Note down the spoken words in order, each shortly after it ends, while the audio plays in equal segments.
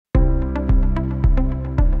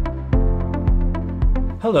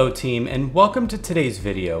Hello team, and welcome to today's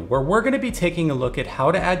video where we're going to be taking a look at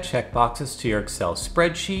how to add checkboxes to your Excel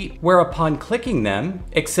spreadsheet, where upon clicking them,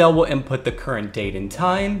 Excel will input the current date and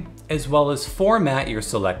time, as well as format your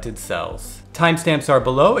selected cells. Timestamps are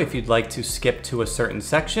below if you'd like to skip to a certain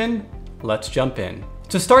section. Let's jump in.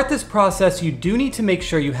 To start this process, you do need to make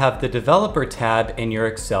sure you have the Developer tab in your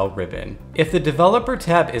Excel ribbon. If the Developer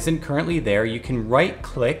tab isn't currently there, you can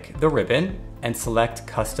right-click the ribbon and select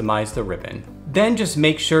Customize the ribbon. Then just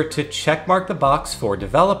make sure to checkmark the box for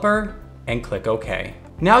Developer and click OK.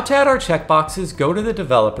 Now to add our checkboxes, go to the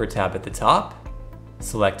Developer tab at the top,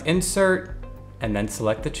 select Insert, and then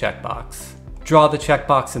select the checkbox. Draw the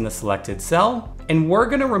checkbox in the selected cell, and we're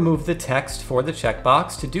going to remove the text for the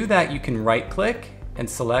checkbox. To do that, you can right-click and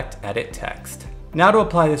select Edit Text. Now to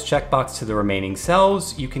apply this checkbox to the remaining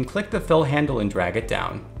cells, you can click the fill handle and drag it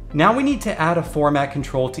down. Now we need to add a format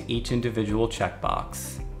control to each individual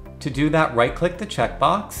checkbox. To do that, right-click the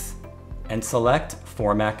checkbox and select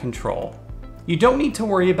Format Control. You don't need to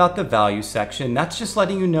worry about the value section. That's just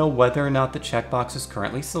letting you know whether or not the checkbox is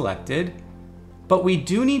currently selected. But we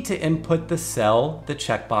do need to input the cell the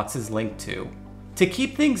checkbox is linked to. To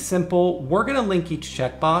keep things simple, we're going to link each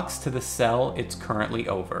checkbox to the cell it's currently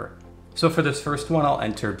over. So for this first one, I'll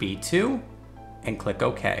enter B2 and click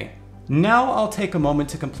OK. Now I'll take a moment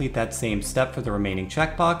to complete that same step for the remaining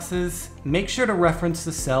checkboxes. Make sure to reference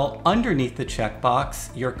the cell underneath the checkbox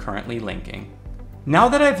you're currently linking. Now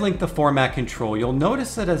that I've linked the format control, you'll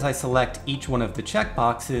notice that as I select each one of the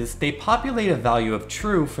checkboxes, they populate a value of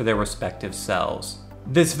true for their respective cells.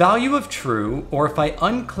 This value of true, or if I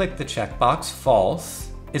unclick the checkbox, false,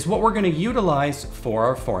 is what we're going to utilize for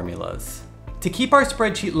our formulas. To keep our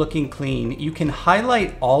spreadsheet looking clean, you can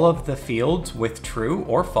highlight all of the fields with true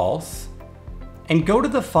or false, and go to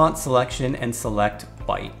the font selection and select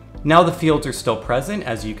white. Now the fields are still present,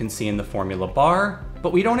 as you can see in the formula bar,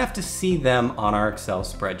 but we don't have to see them on our Excel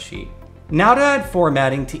spreadsheet. Now to add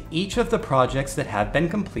formatting to each of the projects that have been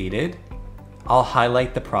completed, I'll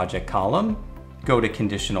highlight the project column, go to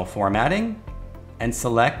Conditional Formatting, and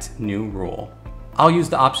select New Rule. I'll use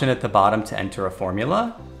the option at the bottom to enter a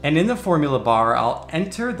formula, and in the formula bar, I'll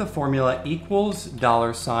enter the formula equals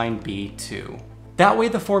 $B2. That way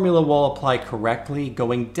the formula will apply correctly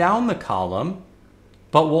going down the column,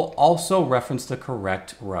 but will also reference the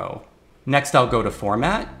correct row. Next, I'll go to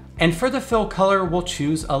Format, and for the fill color, we'll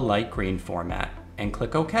choose a light green format, and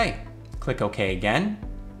click OK. Click OK again.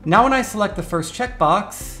 Now when I select the first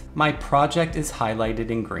checkbox, my project is highlighted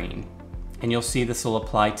in green, and you'll see this will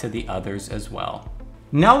apply to the others as well.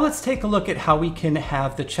 Now let's take a look at how we can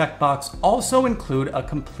have the checkbox also include a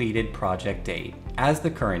completed project date as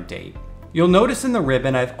the current date. You'll notice in the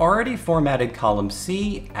ribbon I've already formatted column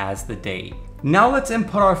C as the date. Now let's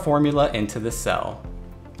input our formula into the cell.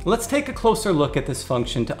 Let's take a closer look at this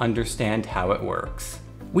function to understand how it works.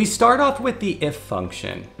 We start off with the if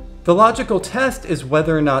function. The logical test is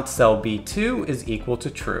whether or not cell B2 is equal to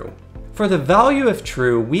true. For the value of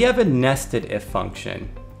true, we have a nested if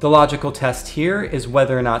function. The logical test here is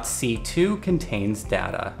whether or not C2 contains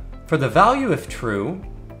data. For the value of true,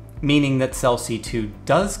 meaning that cell C2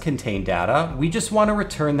 does contain data, we just want to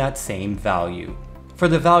return that same value. For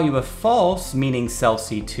the value of false, meaning cell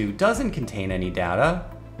C2 doesn't contain any data,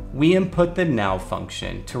 we input the now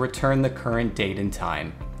function to return the current date and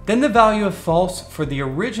time. Then the value of false for the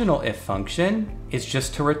original if function is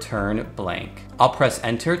just to return blank. I'll press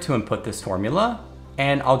enter to input this formula,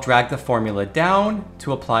 and I'll drag the formula down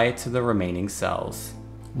to apply it to the remaining cells.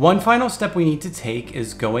 One final step we need to take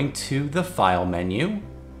is going to the File menu,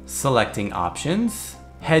 selecting Options,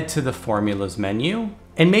 head to the Formulas menu,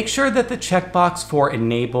 and make sure that the checkbox for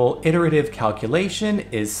Enable Iterative Calculation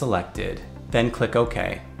is selected. Then click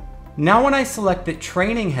OK. Now when I select that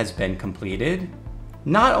training has been completed,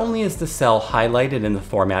 not only is the cell highlighted in the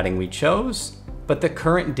formatting we chose, but the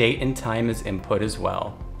current date and time is input as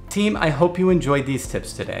well. Team, I hope you enjoyed these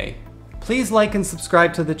tips today. Please like and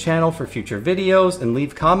subscribe to the channel for future videos and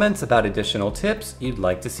leave comments about additional tips you'd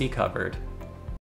like to see covered.